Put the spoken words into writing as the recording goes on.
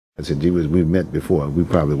I said, gee, we've met before. We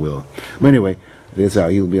probably will. But anyway,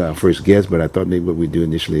 he'll be our first guest. But I thought maybe what we do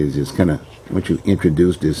initially is just kind of want you to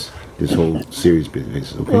introduce this whole series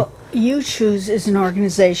business. Okay. Well, You Choose is an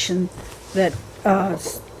organization that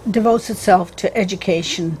devotes itself to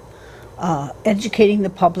education, educating the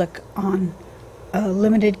public on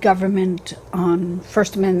limited government, on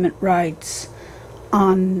First Amendment rights,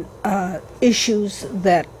 on issues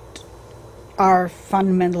that are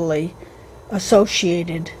fundamentally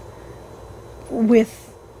associated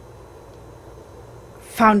with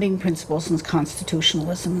founding principles and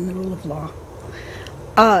constitutionalism and the rule of law.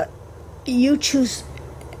 You Choose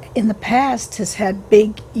in the past has had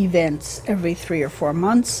big events every 3 or 4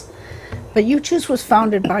 months, but You Choose was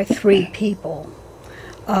founded by 3 people,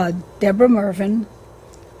 Deborah Mervin,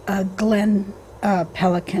 Glenn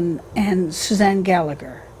Pelican, and Suzanne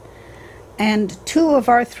Gallagher. And 2 of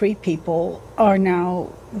our 3 people are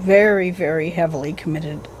now very, very heavily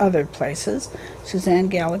committed other places. Suzanne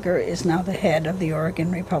Gallagher is now the head of the Oregon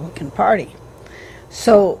Republican Party.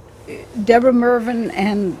 So Deborah Mervin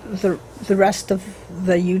and the rest of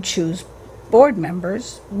the You Choose board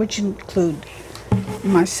members, which include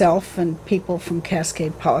myself and people from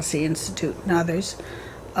Cascade Policy Institute and others,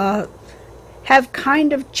 have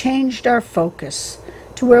kind of changed our focus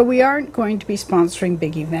to where we aren't going to be sponsoring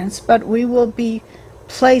big events, but we will be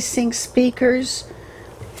placing speakers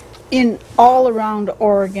in all around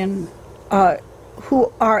Oregon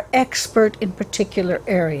who are expert in particular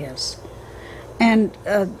areas. And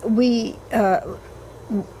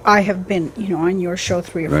I have been, on your show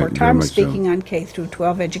 3 or 4 times speaking on K through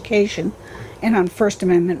 12 education and on First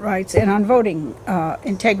Amendment rights and on voting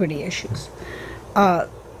integrity issues.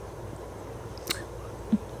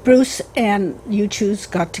 Bruce and You Choose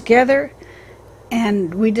got together,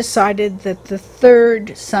 and we decided that the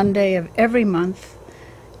 3rd Sunday of every month,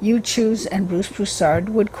 You Choose and Bruce Broussard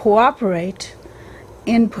would cooperate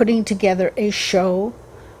in putting together a show.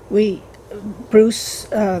 Bruce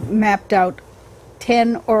mapped out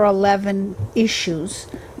 10 or 11 issues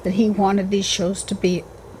that he wanted these shows to be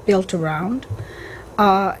built around.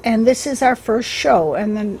 And this is our first show,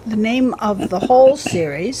 and then the name of the whole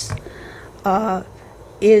series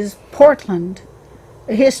is Portland,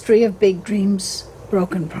 A History of Big Dreams,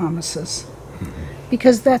 Broken Promises.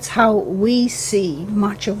 Because that's how we see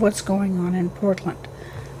much of what's going on in Portland.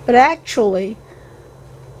 But actually,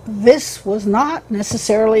 this was not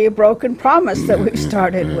necessarily a broken promise that we've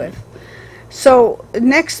started with. So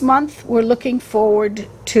next month, we're looking forward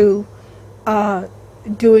to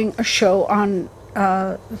doing a show on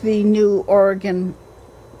the new Oregon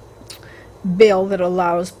bill that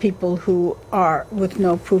allows people who are with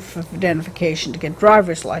no proof of identification to get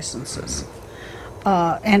driver's licenses,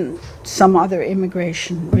 and some other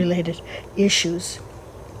immigration-related issues.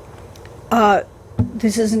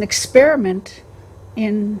 This is an experiment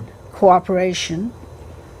in cooperation,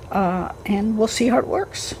 and we'll see how it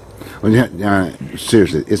works. Well,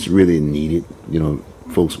 seriously, it's really needed.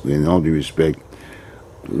 Folks, in all due respect,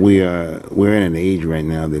 we're in an age right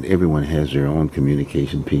now that everyone has their own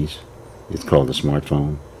communication piece. It's called a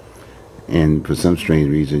smartphone, and for some strange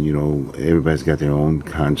reason, everybody's got their own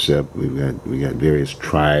concept. We got various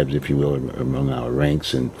tribes, if you will, among our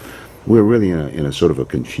ranks, and we're really in a sort of a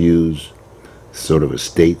confused sort of a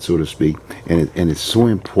state, so to speak. And it's so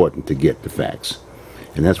important to get the facts,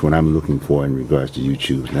 and that's what I'm looking for in regards to You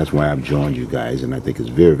Choose. And that's why I've joined you guys, and I think it's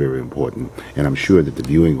very, very important. And I'm sure that the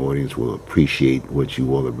viewing audience will appreciate what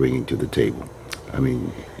you all are bringing to the table. I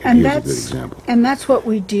mean, here's a good example. And that's what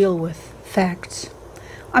we deal with. Facts.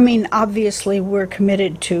 I mean, obviously we're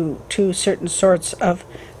committed to certain sorts of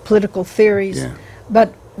political theories,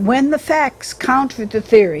 but when the facts counter the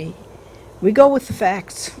theory, we go with the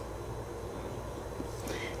facts.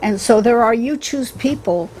 And so there are You Choose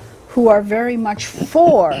people who are very much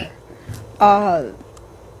for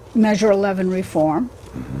Measure 11 reform,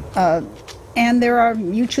 and there are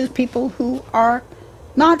You Choose people who are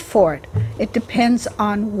not for it. It depends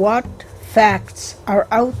on what facts are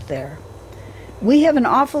out there. We have an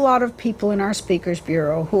awful lot of people in our Speakers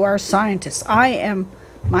Bureau who are scientists. My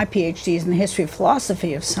PhD is in the history of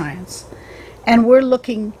philosophy of science. And we're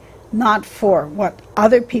looking not for what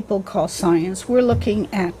other people call science. We're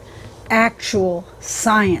looking at actual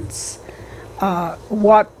science.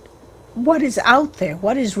 What is out there?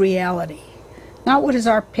 What is reality? Not what is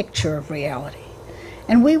our picture of reality.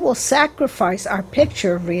 And we will sacrifice our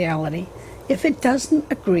picture of reality if it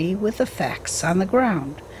doesn't agree with the facts on the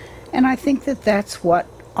ground. And I think that that's what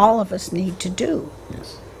all of us need to do.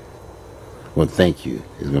 Yes. Well, thank you.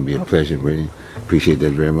 It's going to be a pleasure, Brady. Appreciate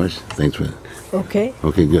that very much. Thanks for. Okay.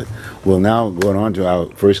 Okay, good. Well, now going on to our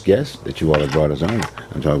first guest that you all have brought us on.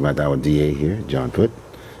 I'm talking about our DA here, John Foote.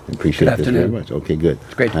 Appreciate this very much. Okay, good.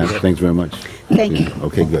 It's great to be here. Thanks very much. Thank you.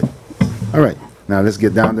 Okay, good. All right. Now let's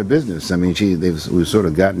get down to business. I mean, we've sort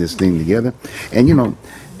of gotten this thing together, and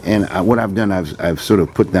what I've done, I've sort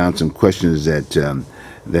of put down some questions that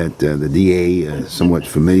the DA is somewhat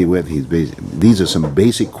familiar with. These are some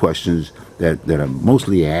basic questions that are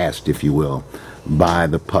mostly asked, if you will, by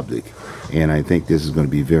the public, and I think this is going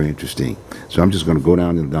to be very interesting. So I'm just going to go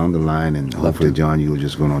down the line, and hopefully, John, you'll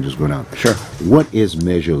just go down. Sure. What is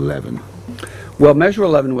Measure 11? Well, Measure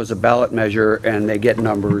 11 was a ballot measure, and they get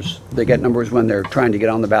numbers. They get numbers when they're trying to get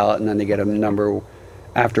on the ballot, and then they get a number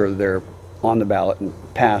after they're on the ballot and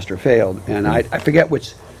passed or failed. And I forget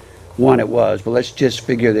which one it was, but let's just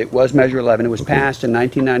figure that it was Measure 11. It was passed in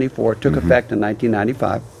 1994, took effect in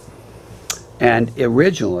 1995, and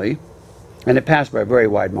originally, and it passed by a very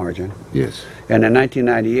wide margin. Yes. And in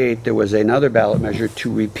 1998, there was another ballot measure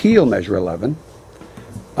to repeal Measure 11,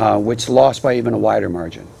 which lost by even a wider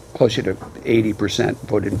margin. Closer to 80%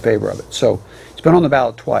 voted in favor of it. So it's been on the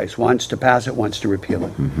ballot twice, once to pass it, once to repeal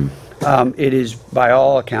it. It is, by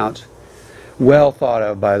all accounts, well thought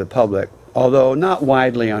of by the public, although not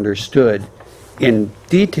widely understood in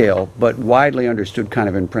detail, but widely understood kind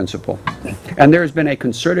of in principle. And there's been a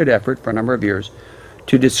concerted effort for a number of years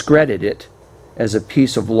to discredit it as a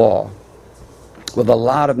piece of law with a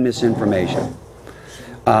lot of misinformation.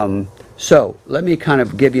 So let me kind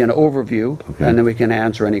of give you an overview, and then we can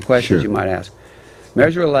answer any questions you might ask.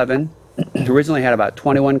 Measure 11 originally had about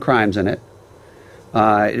 21 crimes in it.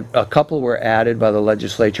 A couple were added by the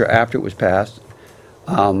legislature after it was passed,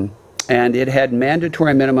 and it had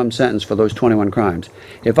mandatory minimum sentence for those 21 crimes.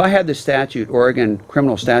 If I had the statute, Oregon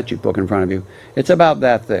criminal statute book in front of you, it's about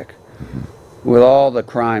that thick with all the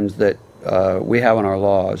crimes that we have in our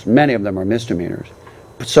laws. Many of them are misdemeanors.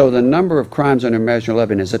 So the number of crimes under Measure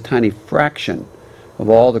 11 is a tiny fraction of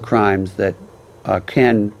all the crimes that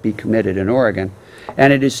can be committed in Oregon.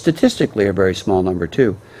 And it is statistically a very small number,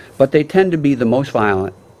 too. But they tend to be the most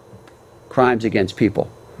violent crimes against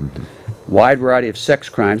people. Wide variety of sex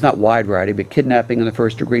crimes, not wide variety, but kidnapping in the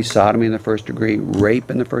first degree, sodomy in the first degree,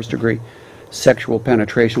 rape in the first degree, sexual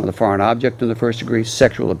penetration with a foreign object in the first degree,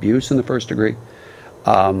 sexual abuse in the first degree,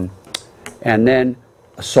 and then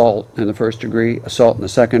assault in the first degree, assault in the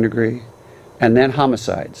second degree, and then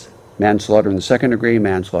homicides, manslaughter in the second degree,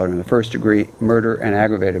 manslaughter in the first degree, murder and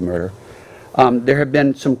aggravated murder. There have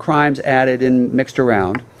been some crimes added and mixed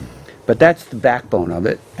around, but that's the backbone of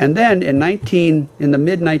it. And then in the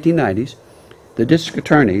mid-1990s, the district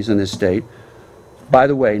attorneys in this state, by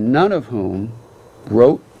the way, none of whom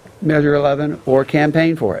wrote Measure 11 or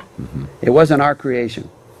campaigned for it. It wasn't our creation.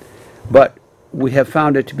 But we have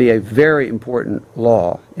found it to be a very important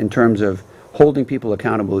law in terms of holding people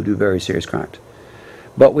accountable who do very serious crimes.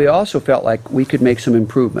 But we also felt like we could make some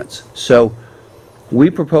improvements. So we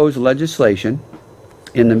proposed legislation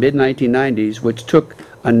in the mid-1990s which took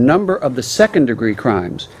a number of the second-degree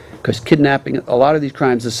crimes, because kidnapping, a lot of these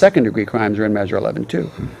crimes, the second-degree crimes, are in Measure 11 too,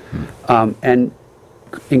 and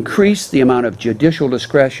increased the amount of judicial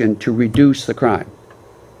discretion to reduce the crime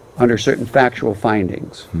under certain factual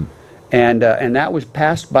findings. And that was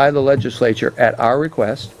passed by the legislature at our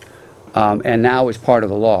request, and now is part of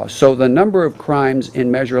the law. So the number of crimes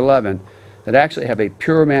in Measure 11 that actually have a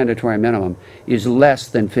pure mandatory minimum is less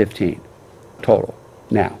than 15 total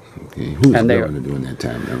now. Okay. Who was And they are- governor during that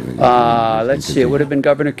time? Let's see, it would have been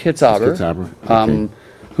Governor Kitzhaber, Okay.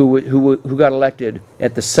 who got elected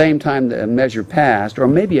at the same time the measure passed, or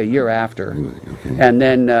maybe a year after, Okay. and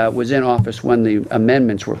then was in office when the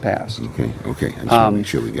amendments were passed. Okay. I just want to make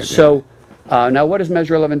sure we got that. So now what does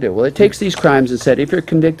Measure 11 do? Well, it takes these crimes and said, if you're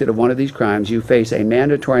convicted of one of these crimes, you face a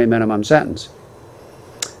mandatory minimum sentence.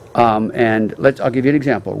 And I'll give you an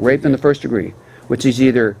example. Rape in the first degree, which is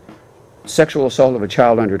either sexual assault of a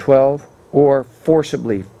child under 12 or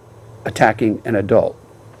forcibly attacking an adult,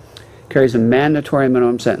 carries a mandatory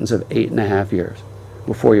minimum sentence of 8.5 years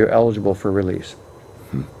before you're eligible for release.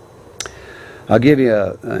 I'll give you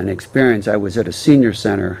an experience. I was at a senior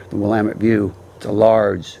center, the Willamette View. It's a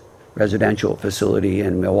large residential facility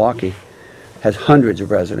in Milwaukee, has hundreds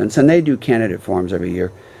of residents, and they do candidate forums every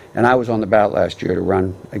year. And I was on the ballot last year to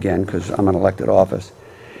run again because I'm an elected office.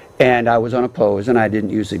 And I was unopposed, and I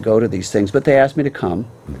didn't usually go to these things, but they asked me to come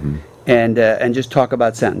and just talk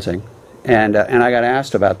about sentencing. And I got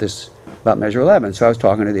asked about this, about Measure 11, so I was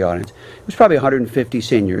talking to the audience. It was probably 150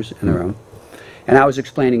 seniors in the room. And I was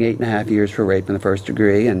explaining 8.5 years for rape in the first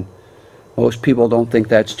degree, and most people don't think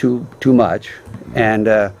that's too much. And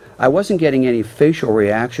I wasn't getting any facial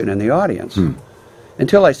reaction in the audience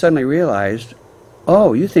until I suddenly realized,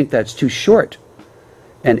 oh, you think that's too short.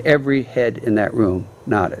 And every head in that room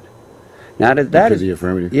nodded. Now that is the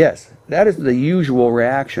affirmative? Yes, that is the usual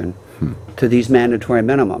reaction to these mandatory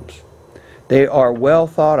minimums. They are well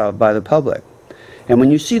thought of by the public. And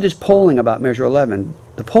when you see this polling about Measure 11,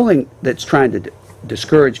 the polling that's trying to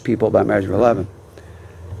discourage people about Measure 11,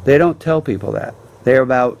 they don't tell people that. They're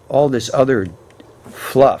about all this other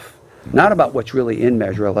fluff, not about what's really in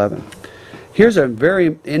Measure 11. Here's a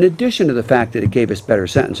in addition to the fact that it gave us better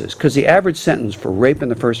sentences, because the average sentence for rape in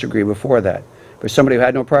the first degree before that, for somebody who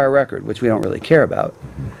had no prior record, which we don't really care about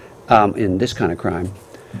in this kind of crime,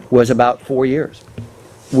 was about 4 years.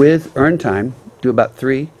 With earned time, do about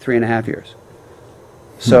 3.5 years.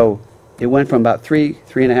 So it went from about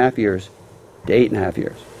 3.5 years to 8.5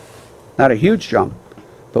 years. Not a huge jump,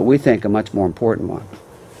 but we think a much more important one.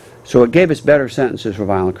 So it gave us better sentences for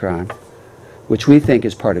violent crime, which we think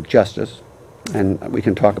is part of justice, and we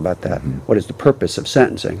can talk about that. What is the purpose of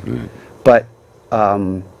sentencing? But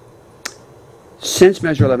since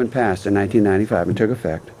Measure 11 passed in 1995 and took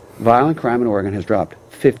effect, violent crime in Oregon has dropped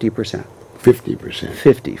 50%. 50%.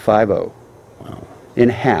 50. Wow. In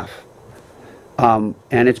half. And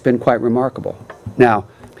it's been quite remarkable. Now,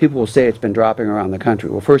 people will say it's been dropping around the country.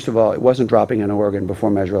 Well, first of all, it wasn't dropping in Oregon before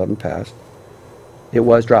Measure 11 passed. It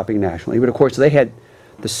was dropping nationally. But of course, they had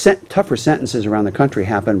the tougher sentences around the country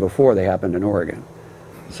happened before they happened in Oregon.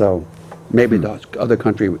 So maybe the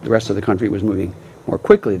rest of the country was moving more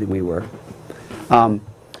quickly than we were.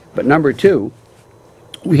 But number two,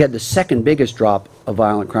 we had the second biggest drop of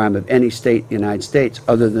violent crime of any state in the United States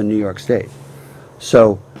other than New York State.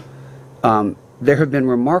 So there have been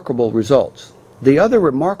remarkable results. The other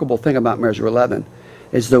remarkable thing about Measure 11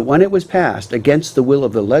 is that when it was passed against the will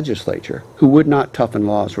of the legislature, who would not toughen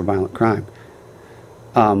laws for violent crime,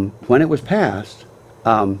 when it was passed,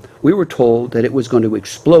 we were told that it was going to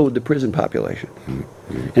explode the prison population.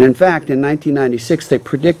 And in fact, in 1996, they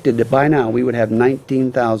predicted that by now we would have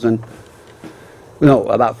 19,000, no,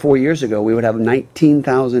 about 4 years ago, we would have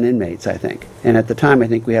 19,000 inmates, I think. And at the time, I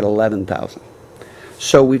think we had 11,000.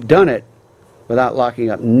 So we've done it without locking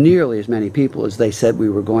up nearly as many people as they said we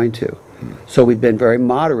were going to. So we've been very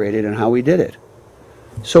moderated in how we did it.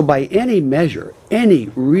 So by any measure, any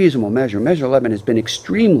reasonable measure, Measure 11 has been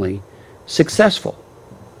extremely successful.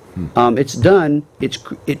 It's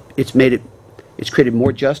created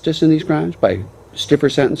more justice in these crimes by stiffer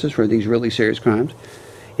sentences for these really serious crimes.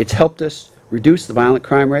 It's helped us reduce the violent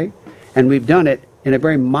crime rate, and we've done it in a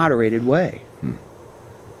very moderated way.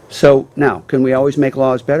 So now, can we always make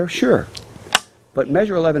laws better? Sure. But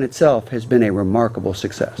Measure 11 itself has been a remarkable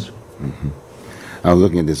success. I was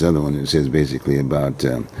looking at this other one, and it says basically about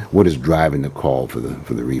what is driving the call for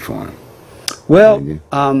the reform. Well,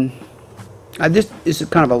 this is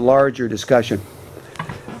kind of a larger discussion.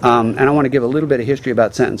 And I want to give a little bit of history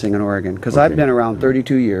about sentencing in Oregon, because I've been around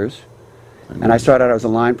 32 years. And I started out as a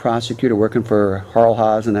line prosecutor working for Harl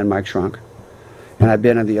Haas and then Mike Shrunk. And I've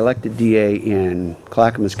been the elected DA in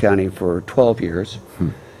Clackamas County for 12 years.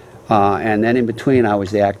 And then in between, I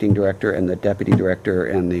was the acting director and the deputy director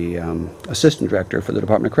and the assistant director for the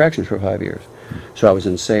Department of Corrections for 5 years. So I was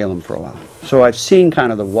in Salem for a while. So I've seen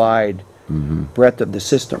kind of the wide breadth of the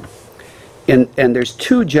system. And there's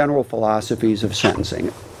two general philosophies of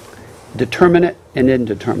sentencing: determinate and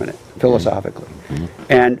indeterminate, philosophically.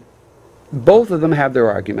 And both of them have their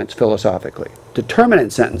arguments philosophically.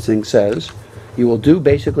 Determinate sentencing says you will do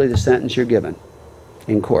basically the sentence you're given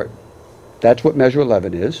in court. That's what Measure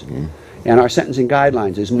 11 is, and our sentencing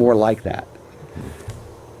guidelines is more like that.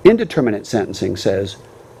 Indeterminate sentencing says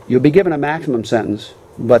you'll be given a maximum sentence,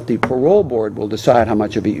 but the parole board will decide how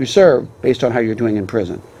much of it you serve based on how you're doing in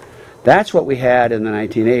prison. That's what we had in the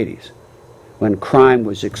 1980s, when crime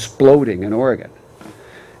was exploding in Oregon.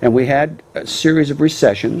 And we had a series of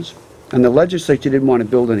recessions, and the legislature didn't want to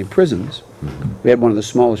build any prisons. We had one of the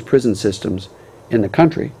smallest prison systems in the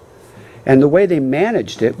country. And the way they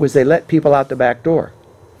managed it was they let people out the back door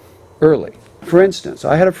early. For instance,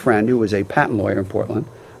 I had a friend who was a patent lawyer in Portland,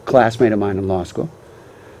 a classmate of mine in law school.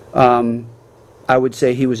 I would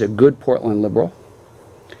say he was a good Portland liberal.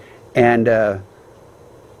 And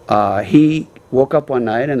he woke up one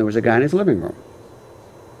night and there was a guy in his living room.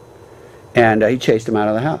 And he chased him out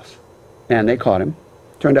of the house. And they caught him.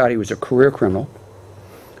 Turned out he was a career criminal,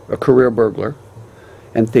 a career burglar,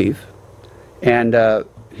 and thief. And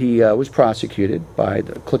he was prosecuted by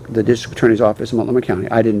the district attorney's office in Multnomah County.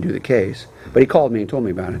 I didn't do the case, but he called me and told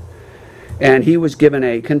me about it. And he was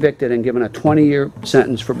convicted and given a 20-year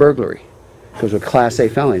sentence for burglary. Because of Class A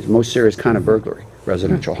felonies, most serious kind of burglary,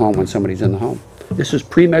 residential home when somebody's in the home. This was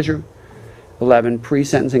pre-Measure 11,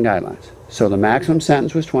 pre-sentencing guidelines. So the maximum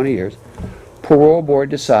sentence was 20 years. Parole board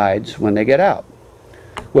decides when they get out.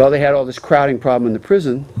 Well, they had all this crowding problem in the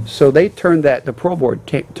prison, so they turned that, the parole board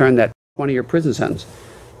turned that 20-year prison sentence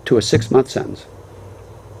to a 6-month sentence.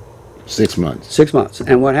 6 months. 6 months.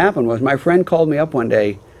 And what happened was my friend called me up one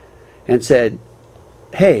day and said,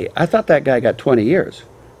 "Hey, I thought that guy got 20 years.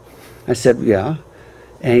 I said, "Yeah."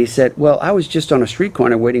 And he said, "Well, I was just on a street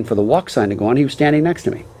corner waiting for the walk sign to go on. He was standing next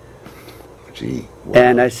to me." Gee. Wow.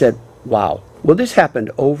 And I said, "Wow." Well, this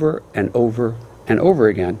happened over and over and over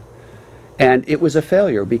again. And it was a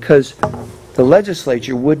failure because the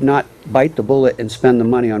legislature would not bite the bullet and spend the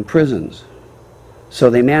money on prisons. So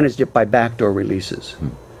they managed it by backdoor releases.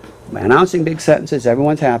 By announcing big sentences,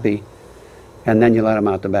 everyone's happy, and then you let them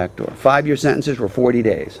out the back door. 5-year sentences were 40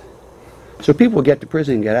 days. So people would get to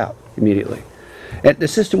prison and get out immediately. And the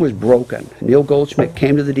system was broken. Neil Goldschmidt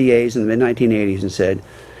came to the DAs in the mid-1980s and said,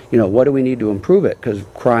 you know, what do we need to improve it? Because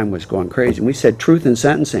crime was going crazy. And we said truth in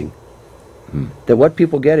sentencing. That what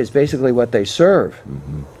people get is basically what they serve.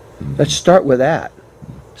 Let's start with that.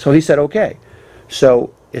 So he said, okay.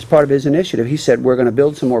 So as part of his initiative, he said, we're going to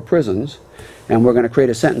build some more prisons, and we're going to create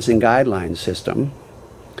a sentencing guidelines system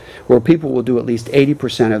where people will do at least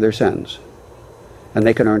 80% of their sentence. And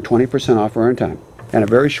they can earn 20% off earned time. And a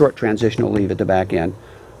very short transitional leave at the back end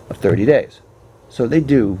of 30 days. So they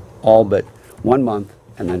do all but 1 month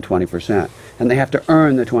and then 20%. And they have to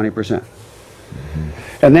earn the 20%.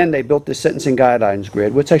 And then they built this sentencing guidelines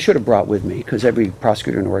grid, which I should have brought with me because every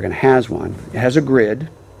prosecutor in Oregon has one. It has a grid,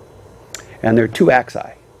 and there are 2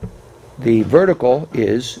 axi. The vertical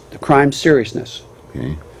is the crime seriousness,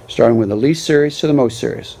 Okay. starting with the least serious to the most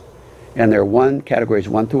serious. And there are categories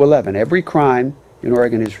 1 through 11. Every crime in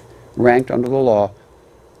Oregon is ranked under the law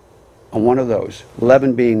on one of those,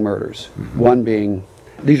 11 being murders, 1 being,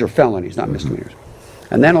 these are felonies, not misdemeanors.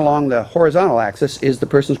 And then along the horizontal axis is the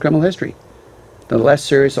person's criminal history. The less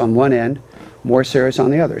serious on one end, more serious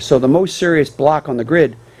on the other. So the most serious block on the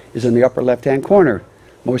grid is in the upper left-hand corner.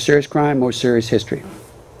 Most serious crime, most serious history.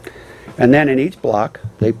 And then in each block,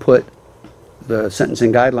 they put the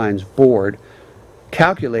Sentencing Guidelines Board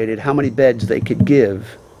calculated how many beds they could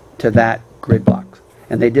give to that grid block.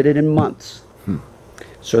 And they did it in months.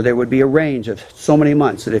 So there would be a range of so many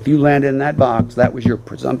months that if you landed in that box, that was your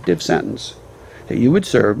presumptive sentence that you would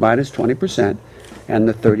serve minus 20% and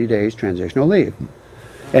the 30 days transitional leave.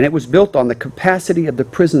 And it was built on the capacity of the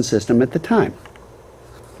prison system at the time.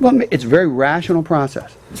 Well, it's a very rational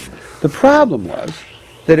process. The problem was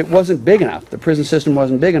that it wasn't big enough. The prison system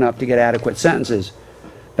wasn't big enough to get adequate sentences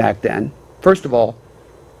back then. First of all,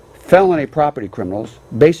 felony property criminals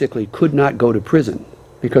basically could not go to prison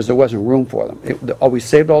because there wasn't room for them. We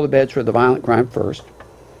saved all the beds for the violent crime first,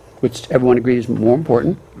 which everyone agrees is more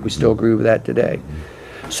important. We still agree with that today.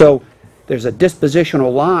 So there's a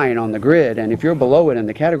dispositional line on the grid, and if you're below it in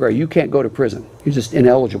the category, you can't go to prison. You're just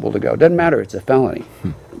ineligible to go. Doesn't matter, it's a felony.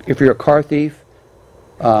 If you're a car thief,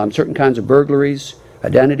 certain kinds of burglaries,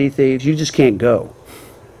 identity thieves, you just can't go.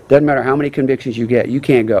 Doesn't matter how many convictions you get, you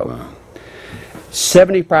can't go. Wow.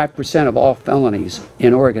 75% of all felonies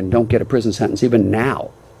in Oregon don't get a prison sentence even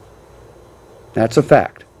now. That's a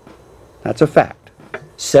fact. That's a fact.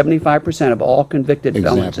 75% of all convicted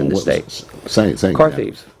felons in the state. Say Car example.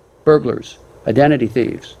 thieves, burglars, identity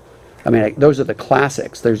thieves. I mean, those are the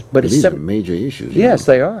classics. But it's These are major issues. you Yes,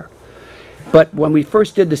 know. they are. But when we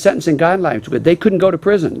first did the sentencing guidelines, they couldn't go to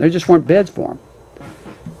prison. There just weren't beds for them.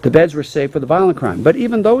 The beds were saved for the violent crime. But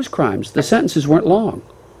even those crimes, the sentences weren't long.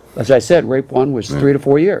 As I said, rape 1 was 3 to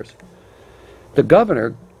 4 years. The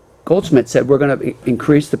governor, Goldsmith, said we're going to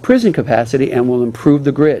increase the prison capacity and we'll improve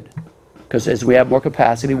the grid. Because as we have more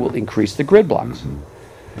capacity, we'll increase the grid blocks.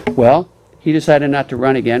 Well, he decided not to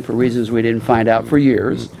run again for reasons we didn't find out for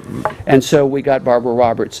years. And so we got Barbara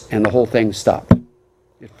Roberts and the whole thing stopped.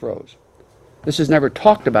 It froze. This is never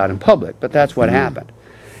talked about in public, but that's what happened.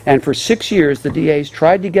 And for 6 years, the DAs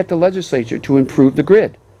tried to get the legislature to improve the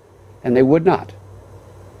grid, and they would not.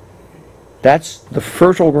 That's the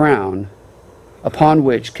fertile ground upon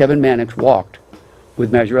which Kevin Mannix walked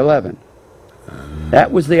with Measure 11.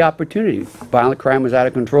 That was the opportunity. Violent crime was out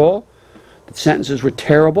of control. The sentences were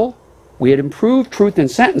terrible. We had improved truth in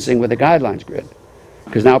sentencing with the guidelines grid,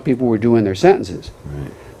 because now people were doing their sentences.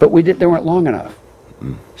 Right. But they weren't long enough.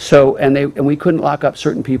 So, and we couldn't lock up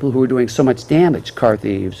certain people who were doing so much damage, car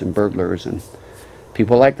thieves and burglars and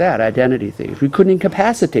people like that, identity thieves. We couldn't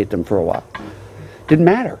incapacitate them for a while. Didn't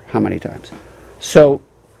matter how many times. So,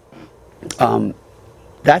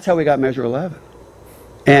 that's how we got Measure 11.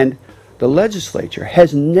 And the legislature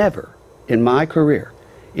has never, in my career,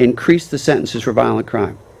 increased the sentences for violent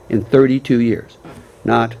crime. in 32 years.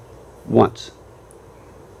 Not once.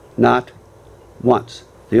 Not once.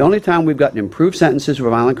 The only time we've gotten improved sentences for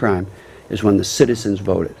violent crime is when the citizens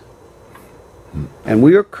voted. And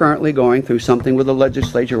we are currently going through something with the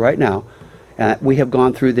legislature right now. We have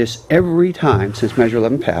gone through this every time since Measure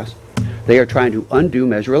 11 passed. They are trying to undo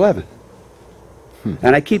Measure 11.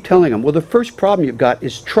 And I keep telling them, well, the first problem you've got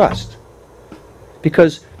is trust.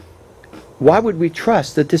 Because why would we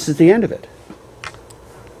trust that this is the end of it?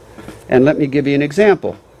 And let me give you an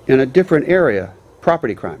example. In a different area,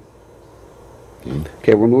 property crime.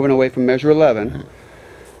 Okay, we're moving away from Measure 11.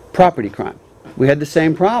 Property crime. We had the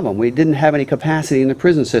same problem. We didn't have any capacity in the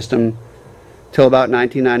prison system till about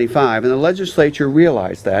 1995, and the legislature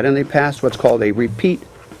realized that, and they passed what's called a repeat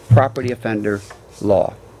property offender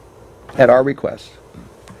law at our request.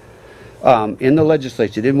 In the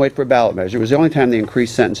legislature, didn't wait for a ballot measure. It was the only time they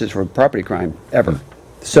increased sentences for property crime ever.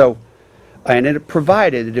 So, and it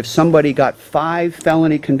provided that if somebody got 5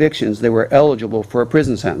 felony convictions, they were eligible for a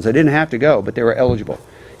prison sentence. They didn't have to go, but they were eligible.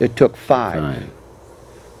 It took 5.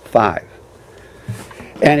 5.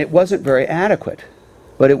 And it wasn't very adequate,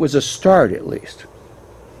 but it was a start at least.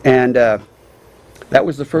 And that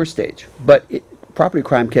was the first stage. But property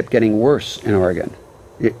crime kept getting worse in Oregon.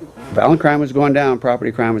 Violent crime was going down,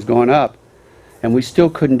 property crime was going up, and we still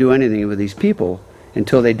couldn't do anything with these people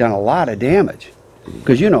until they'd done a lot of damage.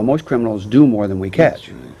 Because, you know, most criminals do more than we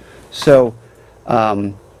catch. So,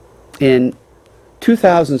 in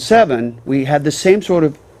 2007, we had the same sort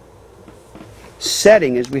of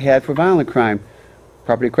setting as we had for violent crime.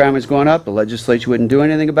 Property crime was going up, the legislature wouldn't do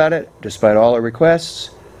anything about it, despite all our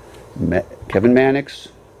requests. Kevin Mannix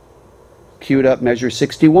queued up Measure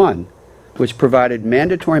 61, which provided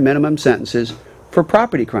mandatory minimum sentences for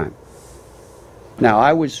property crime. Now,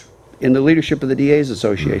 I was in the leadership of the DA's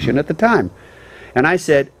Association at the time, and I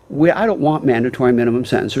said, I don't want mandatory minimum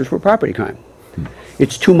sentences for property crime.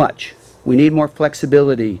 It's too much. We need more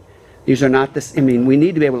flexibility. These are not this, I mean, we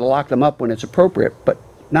need to be able to lock them up when it's appropriate, but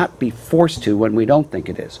not be forced to when we don't think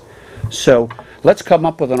it is. So let's come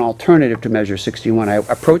up with an alternative to Measure 61. I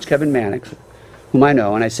approached Kevin Mannix, whom I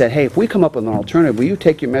know, and I said, hey, if we come up with an alternative, will you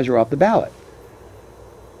take your measure off the ballot?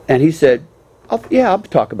 And he said, yeah, I'll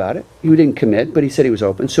talk about it. He didn't commit, but he said he was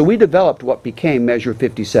open. So we developed what became Measure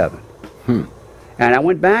 57. And I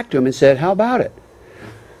went back to him and said, how about it?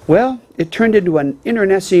 Well, it turned into an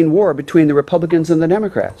internecine war between the Republicans and the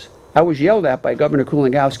Democrats. I was yelled at by Governor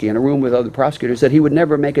Kulongoski in a room with other prosecutors that he would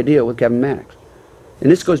never make a deal with Kevin Mannix. And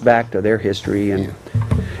this goes back to their history.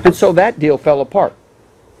 And so that deal fell apart.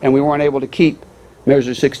 And we weren't able to keep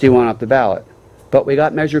Measure 61 off the ballot. But we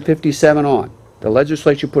got Measure 57 on. The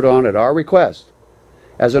legislature put on at our request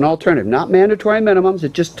as an alternative. Not mandatory minimums,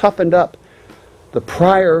 it just toughened up the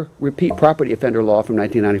prior repeat property offender law from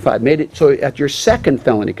 1995. Made it so at your second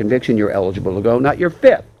felony conviction you're eligible to go, not your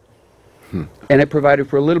 5th. And it provided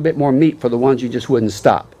for a little bit more meat for the ones you just wouldn't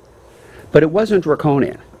stop. But it wasn't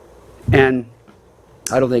draconian. And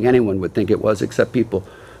I don't think anyone would think it was, except people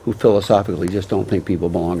who philosophically just don't think people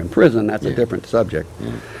belong in prison. That's a different subject.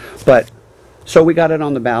 But, so we got it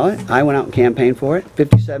on the ballot. I went out and campaigned for it.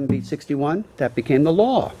 57 beat 61. That became the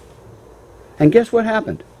law. And guess what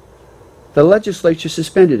happened? The legislature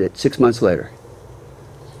suspended it 6 months later.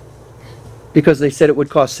 Because they said it would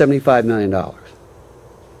cost $75 million.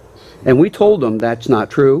 And we told them that's not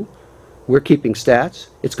true. We're keeping stats.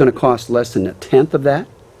 It's going to cost less than 1/10 of that.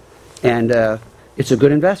 And it's a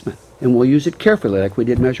good investment. And we'll use it carefully like we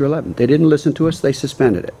did Measure 11. They didn't listen to us. They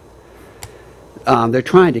suspended it. They're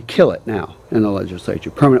trying to kill it now in the legislature,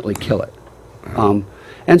 permanently kill it.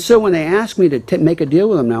 And so when they ask me to make a deal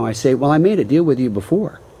with them now, I say, well, I made a deal with you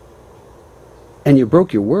before. And you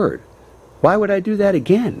broke your word. Why would I do that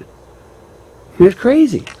again? I mean, it's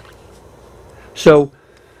crazy. So,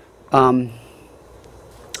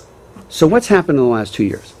 so what's happened in the last 2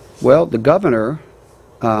 years? Well, the governor,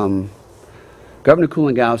 Governor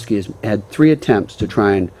Kulongoski has had 3 attempts to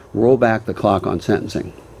try and roll back the clock on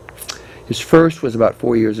sentencing. His first was about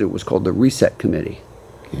 4 years ago. It was called the Reset Committee.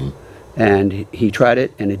 And he tried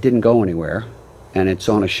it, and it didn't go anywhere. And it's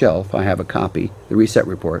on a shelf. I have a copy, the Reset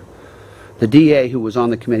Report. The DA who was on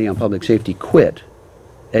the Committee on Public Safety quit,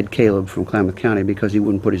 Ed Caleb from Klamath County, because he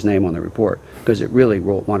wouldn't put his name on the report, because it really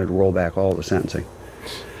wanted to roll back all the sentencing.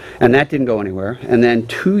 And that didn't go anywhere. And then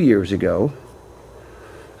 2 years ago,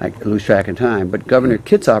 I lose track of time, but Governor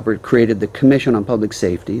Kitzhaber created the Commission on Public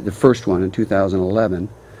Safety, the first one in 2011,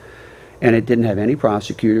 and it didn't have any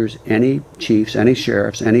prosecutors, any chiefs, any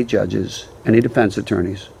sheriffs, any judges, any defense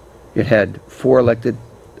attorneys. It had 4 elected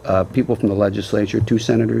people from the legislature, 2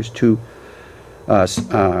 senators, 2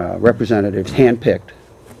 representatives, handpicked,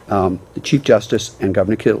 The Chief Justice and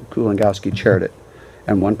Governor Kulongoski chaired it,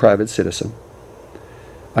 and one private citizen.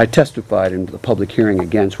 I testified in the public hearing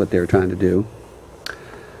against what they were trying to do.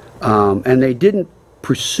 And they didn't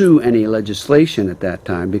pursue any legislation at that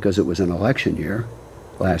time because it was an election year,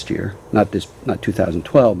 last year. Not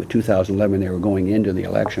 2012, but 2011, they were going into the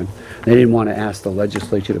election. They didn't want to ask the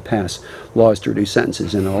legislature to pass laws to reduce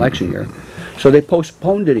sentences in an election year. So they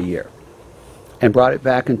postponed it a year and brought it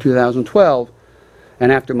back in 2012.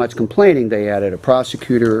 And after much complaining, they added a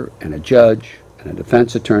prosecutor and a judge and a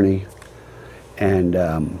defense attorney and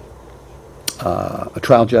a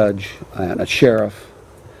trial judge and a sheriff.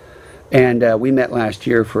 And we met last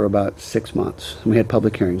year for about 6 months. We had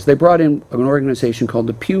public hearings. They brought in an organization called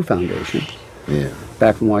the Pew Foundation,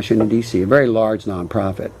 back from Washington, D.C., a very large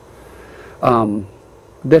nonprofit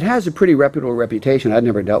that has a pretty reputable reputation. I'd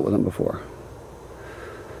never dealt with them before.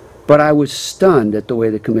 But I was stunned at the way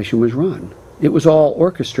the commission was run. It was all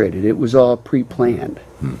orchestrated. It was all pre-planned.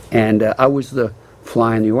 And I was the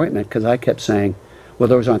fly in the ointment because I kept saying, well,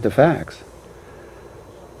 those aren't the facts.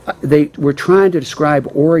 They were trying to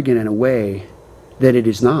describe Oregon in a way that it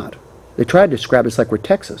is not. They tried to describe us like we're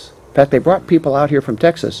Texas. In fact, they brought people out here from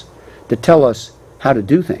Texas to tell us how to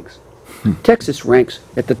do things. Texas ranks,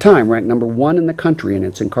 at the time, ranked #1 in the country in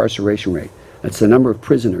its incarceration rate. That's the number of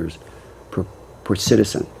prisoners per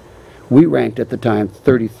citizen. We ranked at the time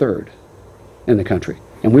 33rd in the country,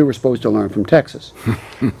 and we were supposed to learn from Texas.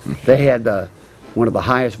 They had one of the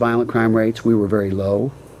highest violent crime rates. We were very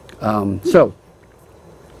low. The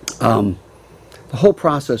whole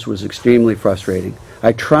process was extremely frustrating.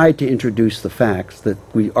 I tried to introduce the facts that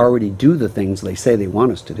we already do the things they say they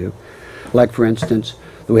want us to do. Like, for instance,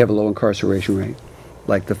 that we have a low incarceration rate.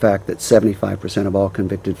 Like the fact that 75% of all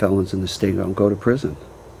convicted felons in the state don't go to prison.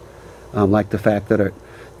 Like the fact that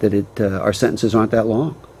our sentences aren't that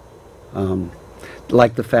long.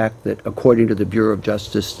 Like the fact that, according to the Bureau of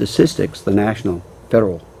Justice Statistics, the national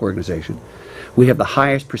federal organization, we have the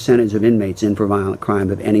highest percentage of inmates in for violent crime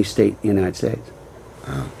of any state in the United States.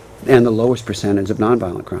 And the lowest percentage of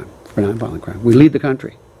nonviolent crime, for nonviolent crime. We lead the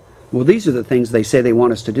country. Well, these are the things they say they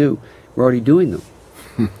want us to do. We're already doing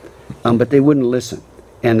them. But they wouldn't listen.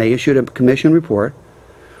 And they issued a commission report,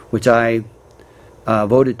 which I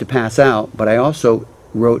voted to pass out, but I also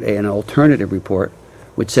wrote an alternative report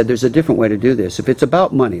which said there's a different way to do this. If it's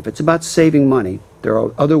about money, if it's about saving money, there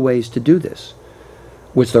are other ways to do this,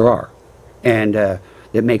 which there are. And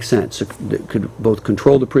it makes sense. It could both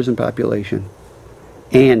control the prison population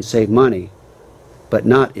and save money, but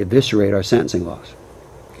not eviscerate our sentencing laws.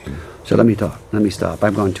 So let me talk. Let me stop.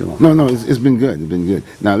 I've gone too long. No, it's been good. It's been good.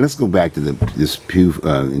 Now let's go back to this Pew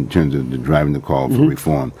in terms of the driving the call for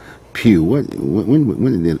reform. Pew,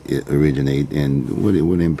 when did it originate, and what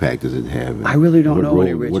impact does it have? I really don't know when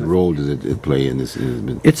it originated. What role does it play in this?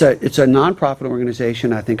 It's a nonprofit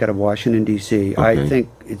organization, I think, out of Washington, D.C. Okay. I think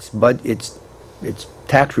its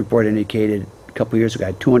tax report indicated a couple of years ago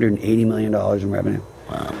had $280 million in revenue.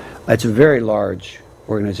 Wow. It's a very large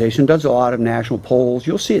organization. Does a lot of national polls.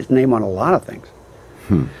 You'll see its name on a lot of things.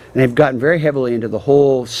 And they've gotten very heavily into the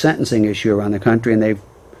whole sentencing issue around the country, and they've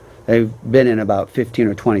been in about 15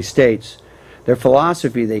 or 20 states. Their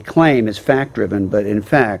philosophy, they claim, is fact-driven, but in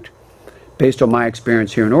fact, based on my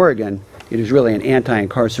experience here in Oregon, it is really an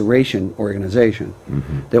anti-incarceration organization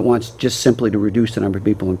that wants just simply to reduce the number of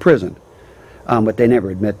people in prison. But they never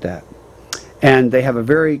admit that. And they have a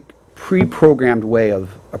very pre-programmed way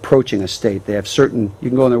of approaching a state. They have certain, you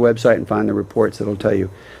can go on their website and find the reports that'll tell you,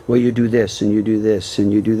 well, you do this, and you do this,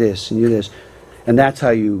 and you do this, and you do this. And that's how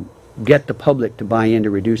you get the public to buy into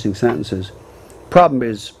reducing sentences. Problem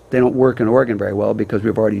is, they don't work in Oregon very well because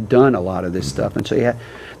we've already done a lot of this stuff. And so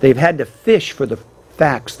they've had to fish for the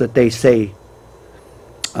facts that they say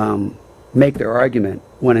make their argument,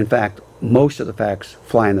 when in fact, most of the facts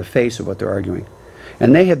fly in the face of what they're arguing.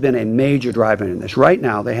 And they have been a major driver in this. Right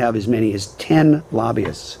now, they have as many as 10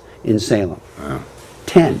 lobbyists in Salem. Wow.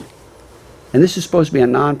 10. And this is supposed to be a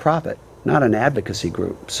nonprofit, not an advocacy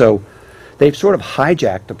group. So they've sort of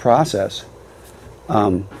hijacked the process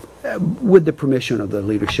with the permission of the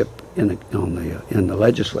leadership in the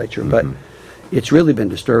legislature. But it's really been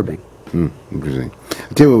disturbing. Interesting.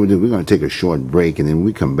 I'll tell you what we'll do. We're going to take a short break, and then when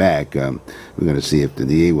we come back, we're going to see if the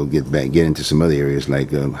DA will get into some other areas,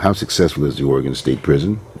 like how successful is the Oregon State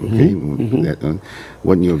Prison? Okay,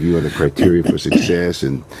 what in your view are the criteria for success?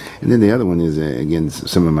 And then the other one is, again,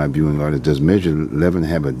 some of my viewing artists, does Measure 11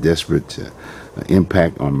 have a desperate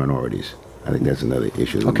impact on minorities? I think that's another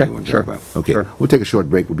issue that we want to talk about. Okay, sure. We'll take a short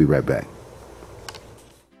break. We'll be right back.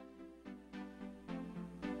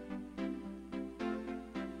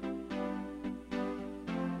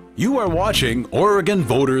 You are watching Oregon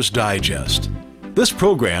Voters Digest. This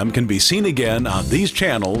program can be seen again on these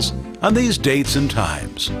channels on these dates and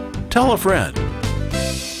times. Tell a friend.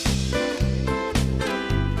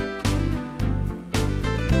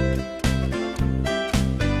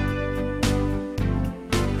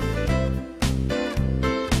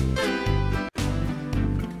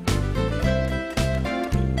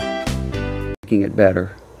 Making it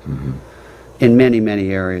better in many,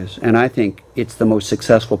 many areas. And I think it's the most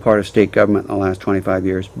successful part of state government in the last 25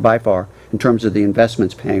 years, by far, in terms of the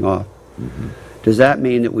investments paying off. Does that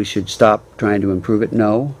mean that we should stop trying to improve it?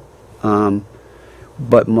 No.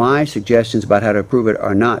 But my suggestions about how to improve it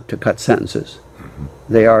are not to cut sentences.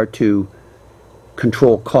 They are to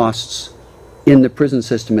control costs in the prison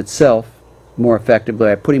system itself more effectively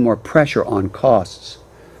by putting more pressure on costs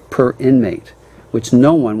per inmate, which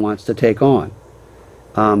no one wants to take on.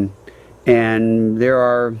 And there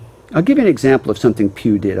are, I'll give you an example of something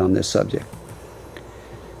Pew did on this subject.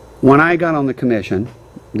 When I got on the commission,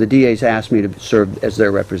 the DAs asked me to serve as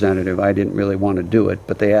their representative. I didn't really want to do it,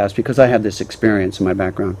 but they asked because I have this experience in my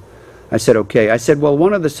background. I said, okay. I said, well,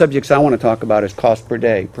 one of the subjects I want to talk about is cost per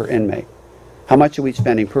day, per inmate. How much are we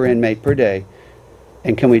spending per inmate per day,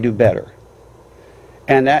 and can we do better?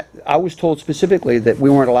 And that, I was told specifically that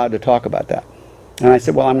we weren't allowed to talk about that. And I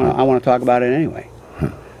said, well, I want to talk about it anyway.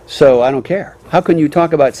 So I don't care. How can you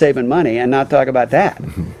talk about saving money and not talk about that?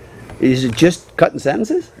 Is it just cutting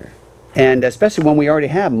sentences? And especially when we already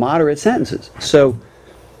have moderate sentences. So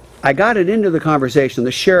I got it into the conversation.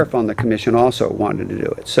 The sheriff on the commission also wanted to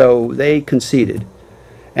do it. So they conceded.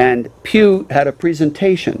 And Pew had a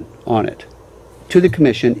presentation on it to the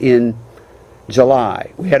commission in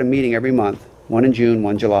July. We had a meeting every month, one in June,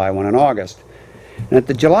 one in July, one in August. And at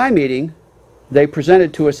the July meeting, they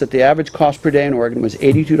presented to us that the average cost per day in Oregon was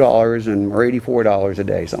 $82 or $84 a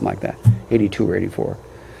day, something like that, 82 or 84.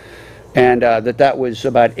 And that was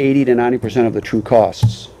about 80 to 90% of the true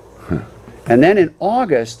costs. And then in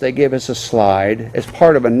August, they gave us a slide as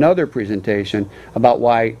part of another presentation about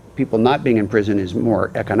why people not being in prison is more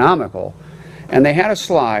economical. And they had a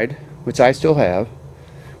slide, which I still have,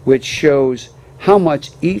 which shows how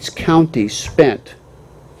much each county spent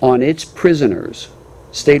on its prisoners,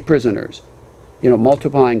 state prisoners, you know,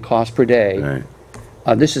 multiplying cost per day.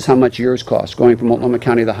 Right. This is how much yours costs, going from Multnomah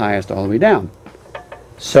County the highest all the way down.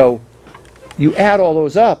 So you add all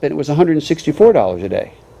those up, and it was $164 a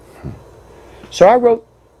day. So I wrote,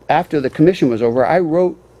 after the commission was over, I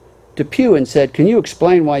wrote to Pew and said, can you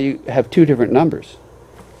explain why you have two different numbers?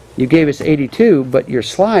 You gave us 82, but your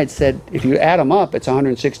slide said if you add them up, it's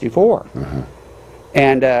 164.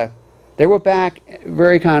 And they were back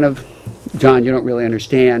very kind of, John, you don't really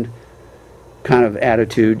understand kind of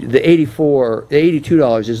attitude. The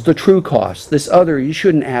 $82 is the true cost. This other, you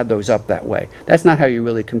shouldn't add those up that way. That's not how you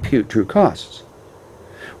really compute true costs.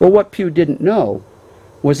 Well, what Pew didn't know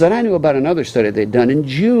was that I knew about another study they'd done in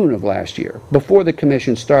June of last year, before the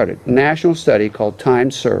commission started, a national study called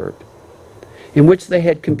Time Served, in which they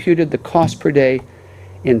had computed the cost per day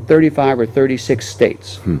in 35 or 36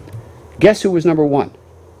 states. Guess who was number one?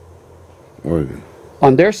 Oregon.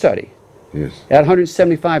 On their study, Yes. at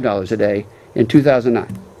 $175 a day in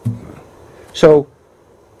 2009. So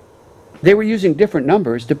they were using different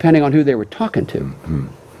numbers depending on who they were talking to.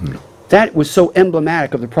 That was so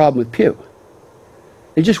emblematic of the problem with Pew.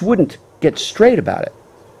 They just wouldn't get straight about it.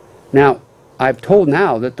 Now, I've told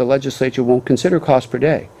now that the legislature won't consider cost per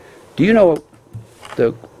day. Do you know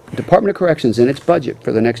the Department of Corrections in its budget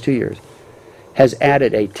for the next 2 years has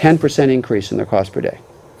added a 10% increase in their cost per day?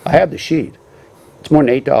 I have the sheet. It's more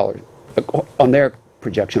than $8 on their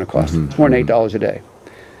projection of cost. It's more than $8 a day.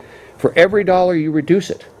 For every dollar you reduce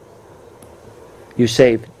it, you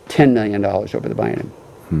save $10 million over the biennium.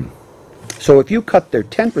 So if you cut their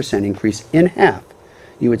 10% increase in half,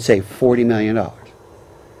 you would save $40 million,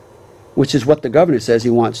 which is what the governor says he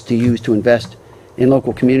wants to use to invest in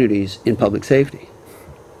local communities in public safety.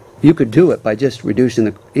 You could do it by just reducing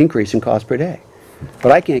the increase in cost per day.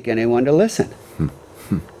 But I can't get anyone to listen.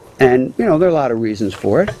 And, you know, there are a lot of reasons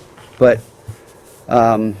for it, but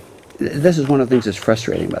this is one of the things that's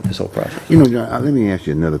frustrating about this whole process. You know, John, let me ask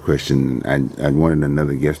you another question. I wanted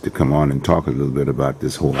another guest to come on and talk a little bit about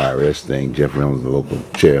this whole IRS thing. Jeff Reynolds, the local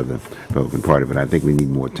chair of the Republican Party, but I think we need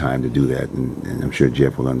more time to do that, and I'm sure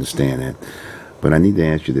Jeff will understand that. But I need to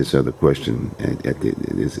ask you this other question.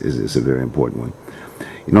 It's a very important one.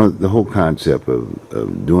 You know, the whole concept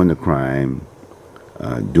of doing the crime,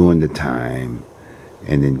 doing the time,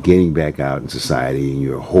 and then getting back out in society and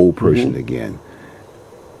you're a whole person again.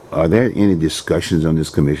 Are there any discussions on this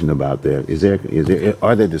commission about that?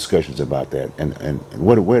 Are there discussions about that? And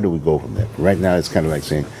where do we go from that? Right now, it's kind of like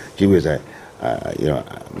saying, gee whiz,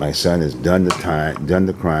 my son has done the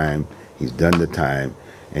crime, he's done the time,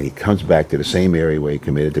 and he comes back to the same area where he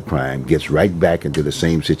committed the crime, gets right back into the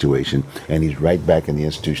same situation, and he's right back in the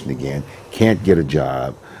institution again, can't get a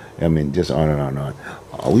job. I mean, just on and on and on.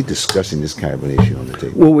 Are we discussing this kind of an issue on the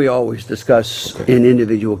table? Well, we always discuss in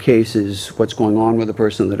individual cases what's going on with the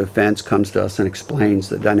person. The defense comes to us and explains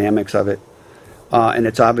the dynamics of it. And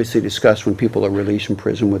it's obviously discussed when people are released from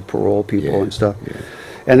prison with parole people and stuff. Yeah.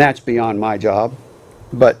 And that's beyond my job.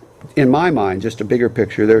 But in my mind, just a bigger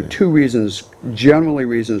picture, there are two reasons, generally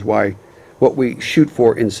reasons why what we shoot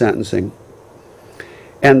for in sentencing.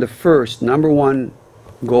 And the first, number one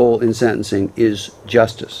goal in sentencing is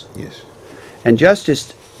justice. Yes. And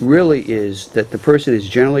justice really is that the person is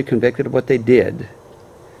generally convicted of what they did,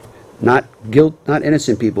 not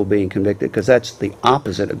innocent people being convicted, because that's the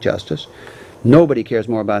opposite of justice. Nobody cares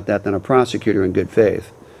more about that than a prosecutor in good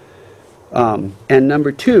faith. And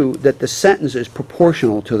number two, that the sentence is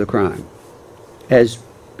proportional to the crime, as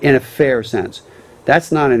in a fair sense.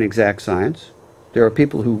 That's not an exact science. There are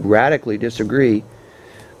people who radically disagree,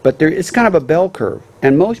 but it's kind of a bell curve,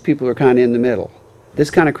 and most people are kind of in the middle. This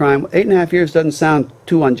kind of crime, 8.5 years doesn't sound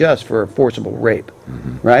too unjust for a forcible rape,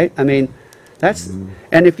 right? I mean, that's,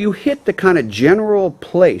 and if you hit the kind of general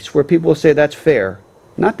place where people will say that's fair,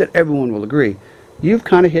 not that everyone will agree, you've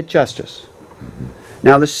kind of hit justice.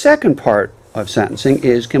 Now, the second part of sentencing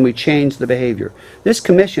is, can we change the behavior? This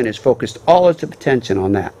commission is focused all its attention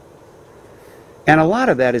on that. And a lot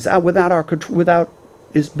of that is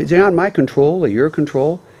is beyond my control or your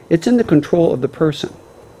control. It's in the control of the person.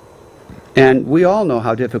 And we all know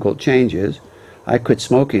how difficult change is. I quit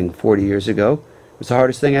smoking 40 years ago. It was the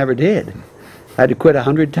hardest thing I ever did. I had to quit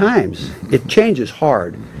 100 times. It changes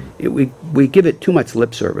hard. We give it too much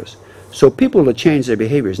lip service. So people to change their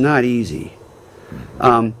behavior is not easy.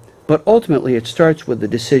 But ultimately, it starts with the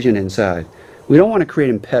decision inside. We don't want to create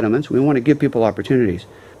impediments. We want to give people opportunities.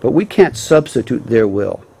 But we can't substitute their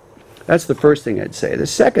will. That's the first thing I'd say. The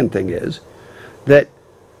second thing is that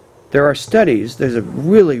there are studies. There's a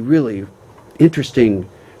really, really interesting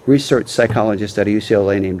research psychologist at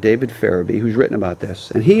UCLA named David Farabee who's written about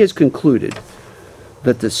this. And he has concluded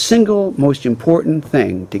that the single most important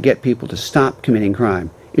thing to get people to stop committing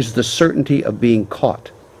crime is the certainty of being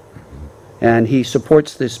caught. And he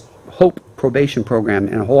supports this HOPE probation program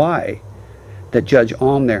in Hawaii that Judge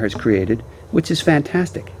Alm there has created, which is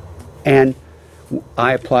fantastic. And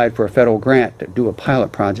I applied for a federal grant to do a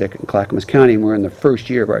pilot project in Clackamas County, and we're in the first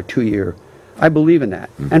year of our 2-year. I believe in that.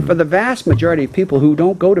 And for the vast majority of people who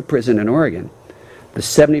don't go to prison in Oregon, the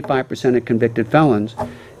 75% of convicted felons,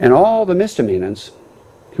 and all the misdemeanors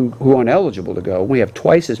who are ineligible to go, we have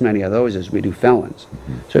twice as many of those as we do felons.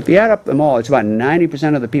 So if you add up them all, it's about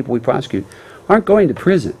 90% of the people we prosecute aren't going to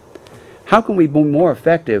prison. How can we be more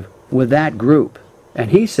effective with that group?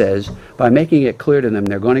 And he says, by making it clear to them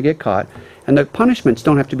they're going to get caught, and the punishments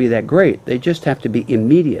don't have to be that great. They just have to be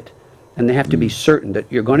immediate, and they have to be certain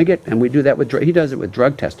that you're going to get, and we do that with, he does it with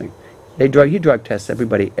drug testing. He drug tests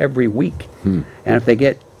everybody every week. And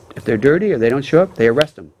if they're dirty or they don't show up, they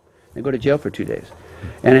arrest them. They go to jail for 2 days.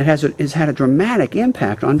 And it's had a dramatic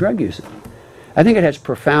impact on drug use. I think it has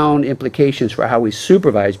profound implications for how we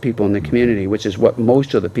supervise people in the community, which is what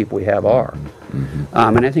most of the people we have are.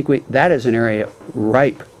 And I think that is an area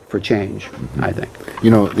ripe for change, I think. You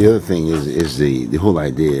know, the other thing is the whole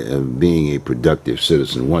idea of being a productive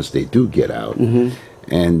citizen once they do get out.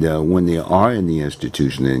 And when they are in the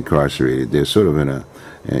institution and incarcerated, they're sort of in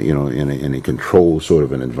a controlled sort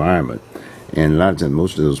of an environment. And a lot of times,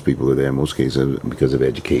 most of those people are there in most cases because of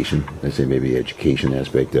education. Let's say maybe education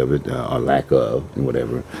aspect of it, or lack of, and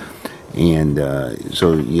whatever. And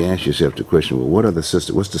so you ask yourself the question, well,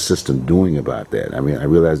 what's the system doing about that? I mean, I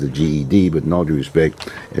realize the GED, but in all due respect,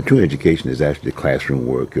 true education is actually classroom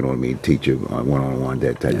work, you know what I mean, teacher one-on-one,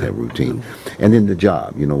 that type of routine. And then the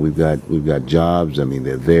job, you know, we've got jobs, I mean,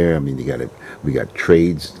 they're there, I mean, we got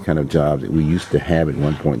trades kind of jobs that we used to have at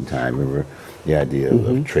one point in time, remember? The idea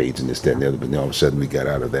of trades and this, that, and the other, but then all of a sudden we got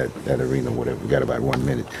out of that arena, whatever. We got about 1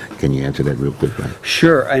 minute. Can you answer that real quick, Brian?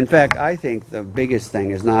 Sure. In fact, I think the biggest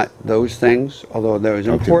thing is not those things, although those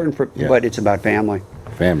are important, but it's about family.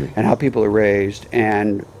 Family. And how people are raised,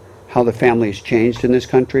 and how the family has changed in this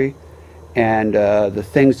country, and the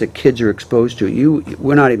things that kids are exposed to.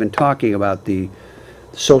 We're not even talking about the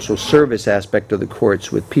social service aspect of the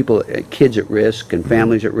courts with kids at risk and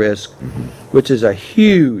families at risk, which is a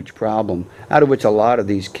huge problem, out of which a lot of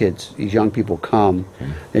these young people come.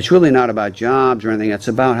 It's really not about jobs or anything. It's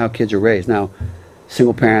about how kids are raised. Now,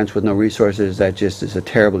 single parents with no resources, that just is a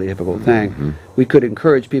terribly difficult thing. We could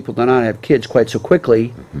encourage people to not have kids quite so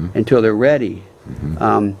quickly until they're ready.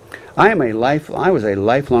 I was a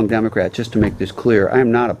lifelong Democrat, just to make this clear. I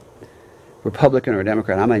am not a Republican or a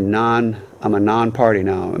Democrat. I'm a non-party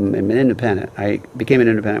now. I'm an independent. I became an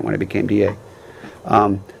independent when I became DA.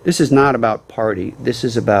 This is not about party. This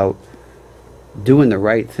is about doing the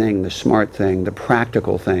right thing, the smart thing, the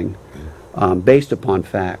practical thing, based upon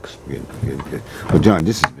facts. Good. Well, John,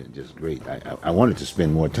 this has been just great. I wanted to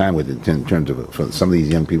spend more time with it in terms of for some of these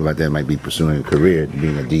young people out there that might be pursuing a career,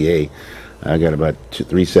 being a DA. I got about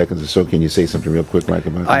 3 seconds or so. Can you say something real quick, Mike,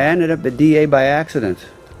 about that? I ended up a DA by accident.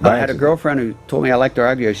 By I had a accident. girlfriend who told me I liked to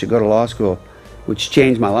argue, I should go to law school, which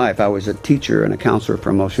changed my life. I was a teacher and a counselor for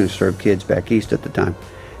emotionally disturbed kids back east at the time.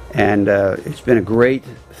 And it's been a great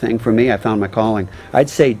thing for me. I found my calling. I'd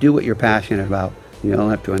say do what you're passionate about. You don't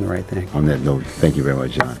have to doing the right thing. On that note, thank you very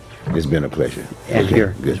much, John. It's been a pleasure. And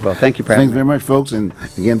here good. as well. Thank you for having Thanks me. very much, folks. And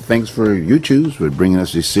again, thanks for you choose for bringing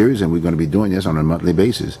us this series, and we're going to be doing this on a monthly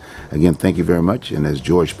basis. Again, thank you very much. And as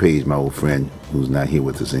George Page, my old friend, who's not here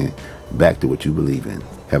with us, back to what you believe in.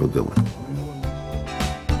 Have a good one.